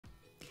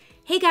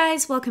Hey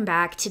guys, welcome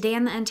back. Today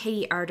on The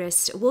Untidy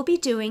Artist, we'll be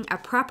doing a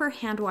proper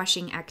hand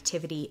washing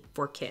activity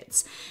for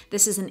kids.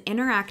 This is an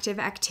interactive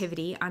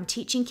activity on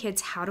teaching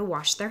kids how to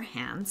wash their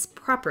hands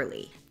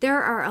properly.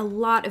 There are a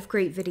lot of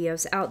great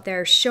videos out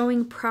there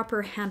showing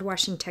proper hand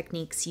washing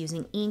techniques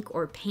using ink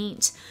or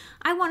paint.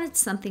 I wanted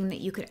something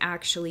that you could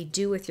actually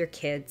do with your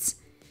kids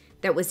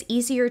that was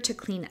easier to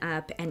clean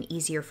up and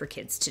easier for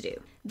kids to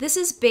do. This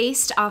is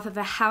based off of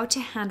a how to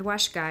hand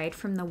wash guide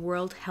from the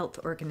World Health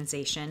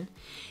Organization.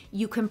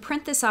 You can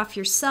print this off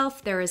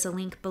yourself. There is a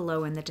link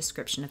below in the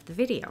description of the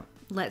video.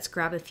 Let's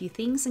grab a few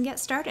things and get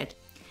started.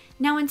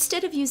 Now,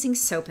 instead of using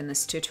soap in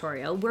this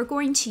tutorial, we're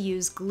going to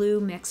use glue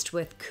mixed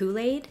with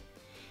Kool-Aid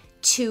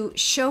to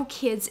show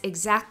kids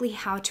exactly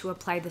how to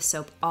apply the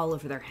soap all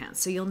over their hands.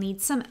 So you'll need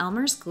some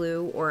Elmer's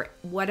glue or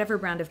whatever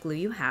brand of glue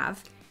you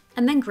have,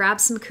 and then grab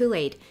some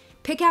Kool-Aid.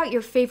 Pick out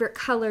your favorite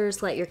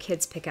colors, let your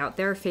kids pick out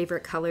their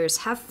favorite colors.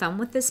 Have fun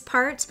with this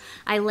part.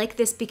 I like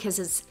this because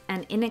it's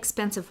an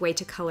inexpensive way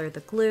to color the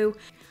glue.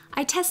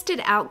 I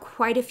tested out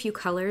quite a few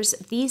colors.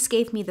 These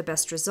gave me the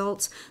best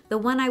results. The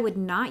one I would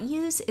not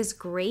use is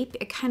grape.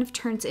 It kind of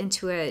turns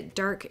into a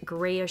dark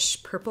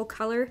grayish purple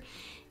color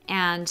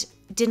and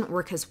didn't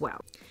work as well.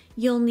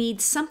 You'll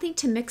need something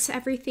to mix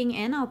everything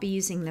in. I'll be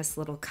using this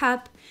little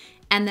cup,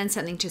 and then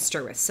something to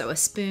stir with. So a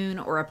spoon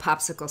or a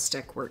popsicle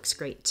stick works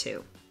great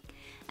too.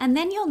 And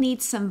then you'll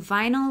need some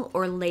vinyl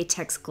or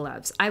latex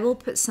gloves. I will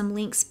put some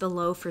links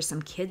below for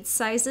some kids'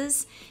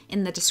 sizes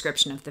in the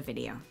description of the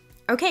video.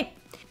 Okay,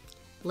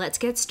 let's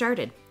get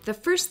started. The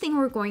first thing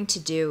we're going to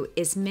do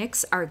is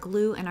mix our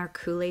glue and our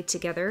Kool-Aid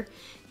together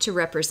to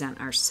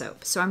represent our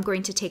soap. So I'm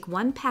going to take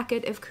 1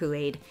 packet of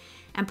Kool-Aid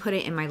and put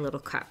it in my little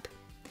cup.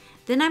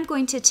 Then I'm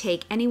going to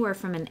take anywhere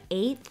from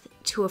 1/8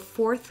 to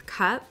 1/4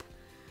 cup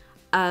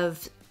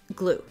of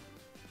glue.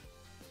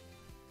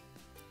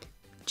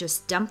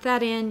 Just dump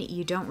that in.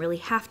 You don't really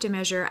have to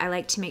measure. I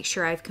like to make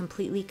sure I've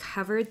completely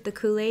covered the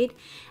Kool-Aid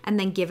and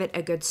then give it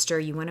a good stir.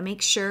 You want to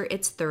make sure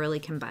it's thoroughly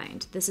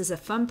combined. This is a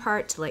fun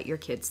part to let your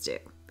kids do.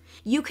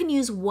 You can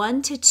use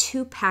 1 to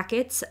 2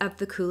 packets of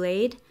the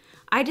Kool-Aid.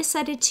 I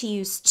decided to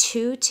use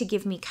 2 to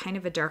give me kind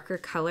of a darker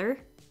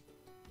color.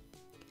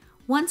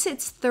 Once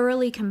it's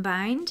thoroughly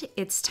combined,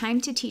 it's time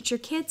to teach your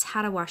kids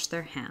how to wash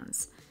their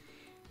hands.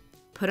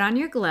 Put on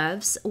your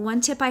gloves. One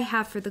tip I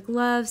have for the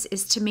gloves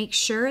is to make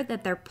sure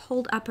that they're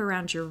pulled up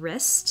around your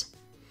wrist.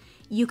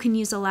 You can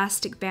use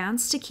elastic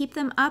bands to keep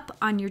them up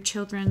on your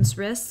children's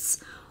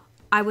wrists.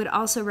 I would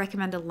also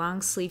recommend a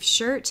long sleeve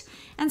shirt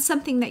and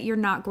something that you're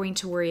not going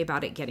to worry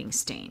about it getting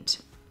stained.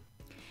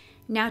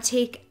 Now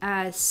take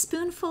a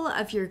spoonful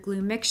of your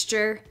glue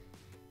mixture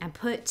and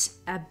put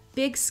a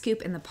big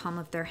scoop in the palm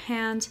of their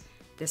hand.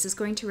 This is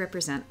going to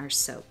represent our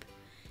soap.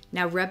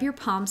 Now rub your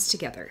palms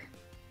together.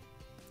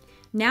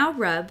 Now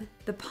rub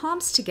the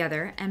palms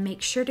together and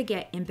make sure to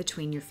get in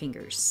between your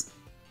fingers.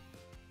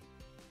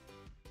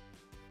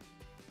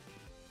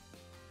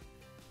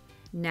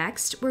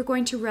 Next, we're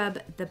going to rub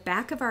the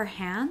back of our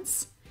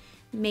hands.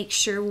 Make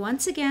sure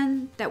once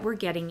again that we're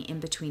getting in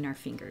between our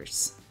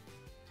fingers.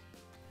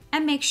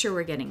 And make sure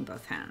we're getting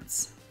both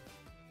hands.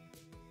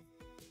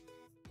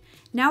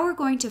 Now we're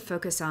going to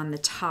focus on the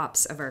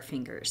tops of our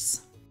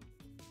fingers.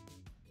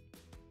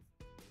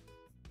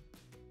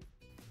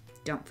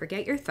 Don't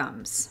forget your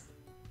thumbs.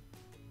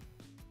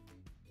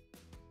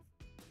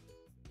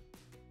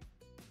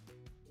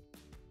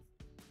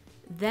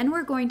 Then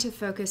we're going to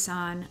focus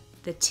on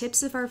the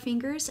tips of our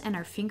fingers and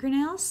our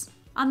fingernails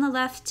on the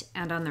left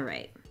and on the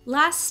right.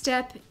 Last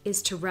step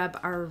is to rub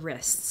our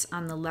wrists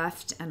on the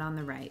left and on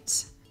the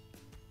right.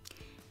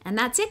 And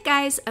that's it,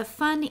 guys, a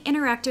fun,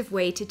 interactive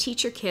way to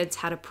teach your kids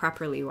how to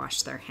properly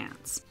wash their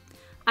hands.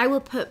 I will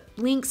put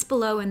links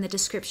below in the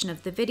description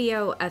of the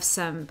video of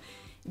some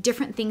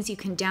different things you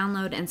can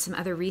download and some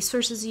other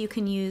resources you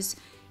can use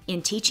in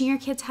teaching your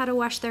kids how to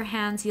wash their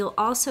hands. You'll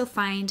also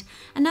find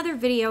another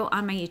video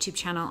on my YouTube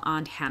channel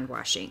on hand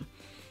washing.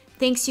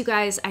 Thanks, you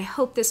guys. I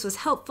hope this was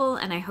helpful,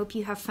 and I hope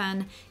you have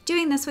fun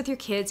doing this with your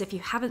kids. If you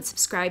haven't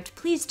subscribed,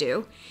 please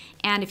do.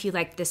 And if you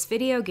liked this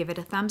video, give it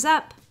a thumbs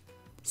up.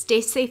 Stay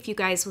safe, you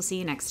guys. We'll see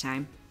you next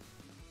time.